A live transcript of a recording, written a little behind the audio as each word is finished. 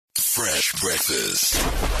Fresh breakfast.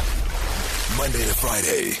 Monday to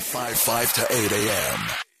Friday, 5 to 8 a.m.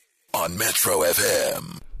 on Metro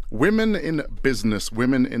FM. Women in business,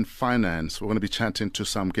 women in finance. We're going to be chatting to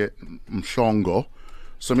Samke Mhlongo.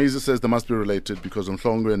 Somizi says they must be related because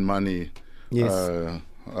Mhlongo and money are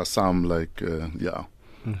some like,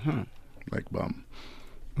 like bum.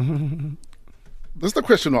 This is the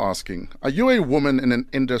question we're asking. Are you a woman in an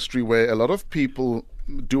industry where a lot of people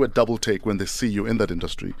do a double take when they see you in that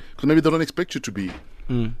industry? Because maybe they don't expect you to be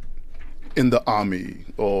in the army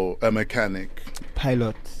or a mechanic,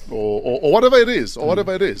 pilot, or whatever it is,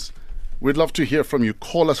 whatever it is. We'd love to hear from you.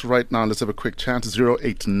 Call us right now. Let's have a quick chat.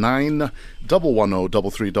 089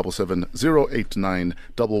 110 3377 089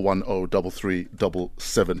 110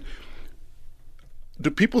 3377.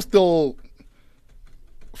 Do people still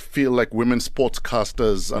feel like women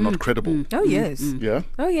sportscasters are not credible? Oh, yes. Yeah?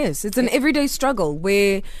 Oh, yes. It's an everyday struggle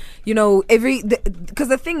where, you know, because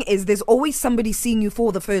the thing is, there's always somebody seeing you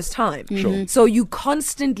for the first time. Sure. So you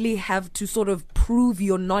constantly have to sort of prove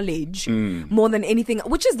your knowledge more than anything,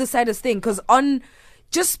 which is the saddest thing, because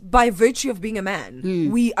just by virtue of being a man,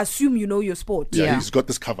 we assume you know your sport. Yeah, he's got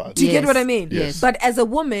this covered. Do you get what I mean? Yes. But as a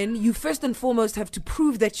woman, you first and foremost have to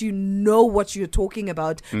prove that you know what you're talking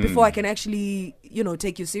about before I can actually, you know,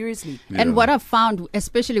 take you seriously. Yeah. And what I've found,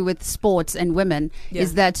 especially with sports and women,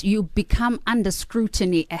 is that you become under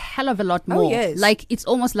scrutiny a hell of a lot more. Oh, yes. Like, it's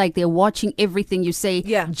almost like they're watching everything you say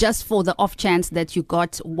just for the off chance that you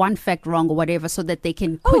got one fact wrong or whatever, so that they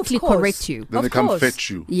can quickly correct you. Then they come fetch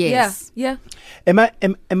you. Yes. Yeah. Am I?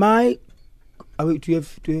 Do you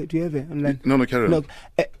have it? I'm like, No, carry on. look,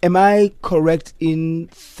 am I correct in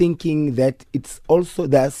thinking that it's also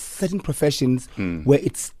there are certain professions where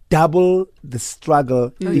it's double the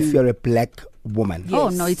struggle if you're a black woman? Oh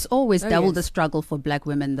no, it's always double the struggle for black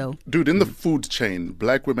women, though. Dude, in the food chain,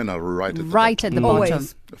 black women are right at the At the bottom.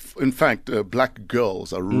 Always. In fact, black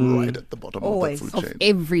girls are right at the bottom Always. of that food chain.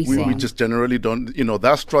 Everything. We just generally don't,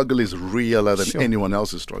 that struggle is realer than anyone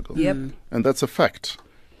else's struggle. Yep. And that's a fact.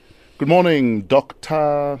 Good morning,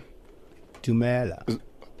 Dr. Dumela.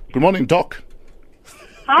 Good morning, Doc.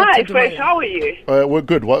 Hi, Fresh. How are you? We're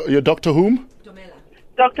good. You're Dr. whom?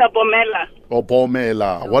 Dr. Bomela. Or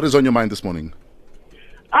Bomela. What is on your mind this morning?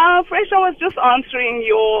 Fresh, I was just answering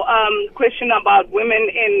your question about women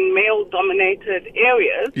in male-dominated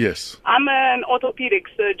areas. Yes. I'm an orthopedic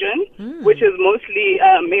surgeon, which is mostly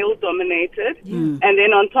male-dominated. And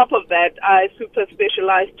then on top of that, I super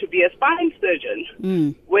specialize to be a spine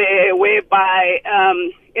surgeon, whereby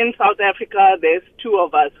in South Africa, there's two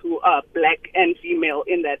of us who are black and female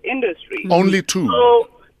in that industry. Only two? So,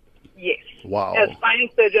 yes. Wow. A spine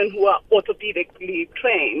surgeon who are orthopedically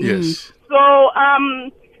trained. Yes. So,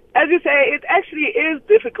 as you say, it actually is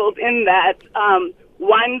difficult in that,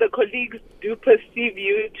 one, the colleagues do perceive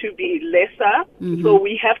you to be lesser, so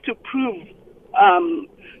we have to prove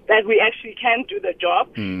that we actually can do the job.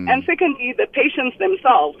 And secondly, the patients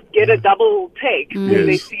themselves get a double take when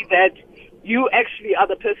they see that you actually are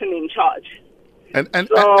the person in charge. And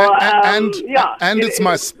It's it's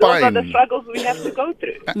my spine. Those are the struggles we have to go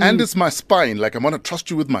through. And it's my spine. Like, I'm going to trust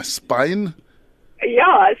you with my spine.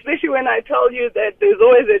 Yeah, especially when I tell you that there's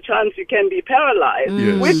always a chance you can be paralyzed,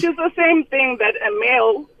 Yes. which is the same thing that a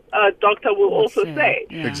male doctor will also say.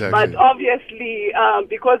 Yeah. Exactly. But obviously,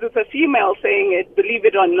 because it's a female saying it, believe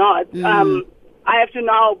it or not, I have to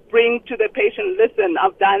now bring to the patient, listen,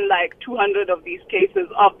 I've done like 200 of these cases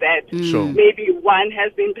of that. Sure. Maybe one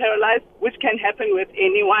has been paralyzed, which can happen with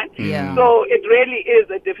anyone. Yeah. So it really is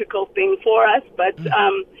a difficult thing for us. But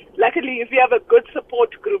luckily, if you have a good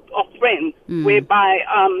support group of friends, whereby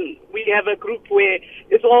we have a group where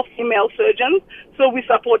it's all female surgeons, so we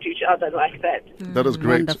support each other like that. That is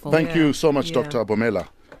great. Wonderful. Thank you so much, Yeah. Dr. Bomela.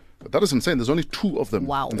 That is insane. There's only two of them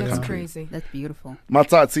Wow. in the That's country. crazy. That's beautiful.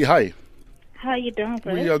 Matsatsi, hi. How you doing,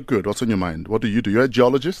 Brett? We are good. What's on your mind? What do? You're a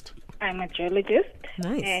geologist? I'm a geologist.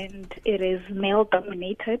 Nice. And it is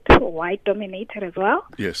male-dominated, white-dominated as well.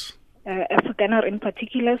 Yes. Afrikaner in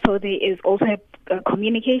particular, so there is also a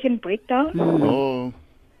communication breakdown. Oh.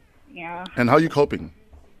 Yeah. And how are you coping?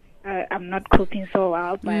 I'm not coping so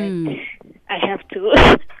well, but I have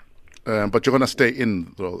to. But you're going to stay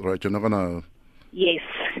in, though, right? You're not going to... Yes.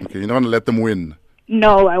 Okay, you're not going to let them win.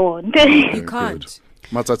 No, I won't. You can't. Good.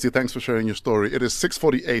 Matsatsi, thanks for sharing your story. It is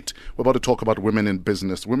 6:48. We're about to talk about women in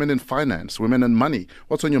business, women in finance, women in money.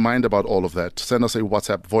 What's on your mind about all of that? Send us a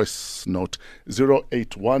WhatsApp voice note,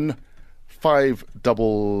 081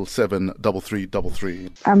 577 3333.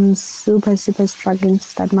 I'm super struggling to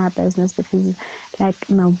start my business because, like,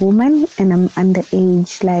 I'm a woman and I'm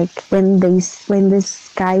underage. Like, when these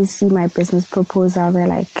guys see my business proposal, they're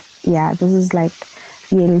like, yeah, this is like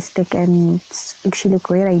realistic and it's actually a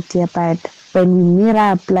great idea. But when we meet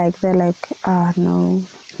up, like they're like, oh no,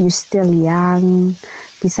 you're still young.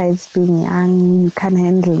 Besides being young, you can't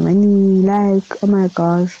handle money. Like, oh my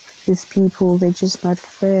gosh, these people, they're just not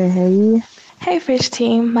fair, hey? Hey Fresh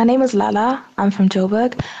Team, my name is Lala, I'm from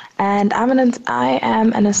Joburg, and I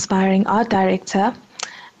am an aspiring art director,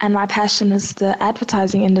 and my passion is the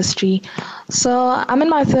advertising industry. So I'm in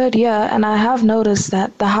my 3rd year, and I have noticed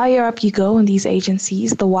that the higher up you go in these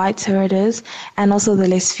agencies, the whiter it is, and also the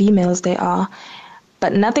less females there are.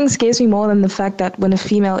 But nothing scares me more than the fact that when a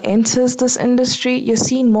female enters this industry, you're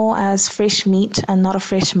seen more as fresh meat and not a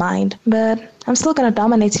fresh mind. But I'm still going to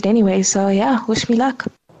dominate it anyway, so yeah, wish me luck.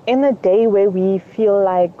 In a day where we feel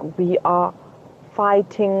like we are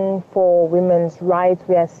fighting for women's rights,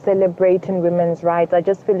 we are celebrating women's rights, I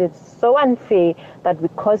just feel it's so unfair that we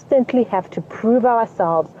constantly have to prove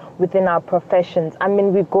ourselves within our professions. I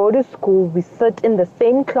mean, we go to school, we sit in the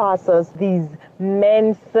same classes these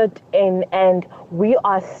men sit in, and we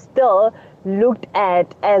are still looked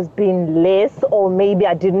at as being less, or maybe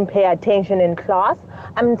I didn't pay attention in class.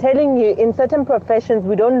 I'm telling you, in certain professions,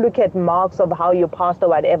 we don't look at marks of how you passed or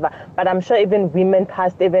whatever, but I'm sure even women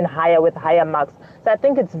passed even higher with higher marks. So I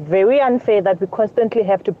think it's very unfair that we constantly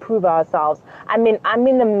have to prove ourselves. I mean, I'm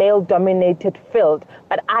in a male-dominated field,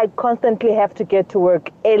 but I constantly have to get to work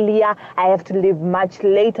earlier. I have to leave much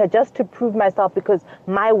later just to prove myself, because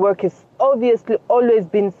my work is obviously always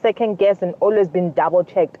been second-guessed and always been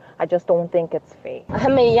double-checked. I just don't think it's fair.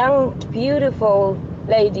 I'm a young, beautiful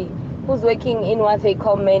lady who's working in what they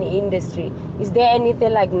call men industry. Is there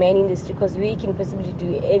anything like men industry? Because we can possibly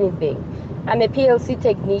do anything. I'm a PLC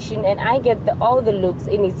technician and I get all the looks,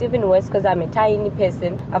 and it's even worse because I'm a tiny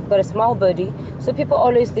person. I've got a small body. So people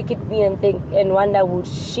always look at me and think and wonder, would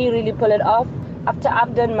she really pull it off? After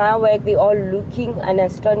I've done my work, they're all looking and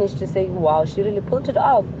astonished to say, wow, she really pulled it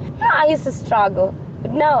off. Yeah, I used to struggle.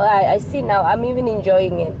 But now I see now, I'm even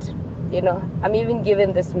enjoying it. You know, I'm even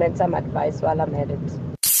giving this man some advice while I'm at it.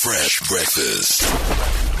 Fresh breakfast.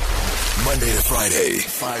 Monday to Friday,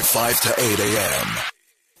 5 to 8 a.m.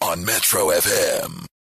 on Metro FM.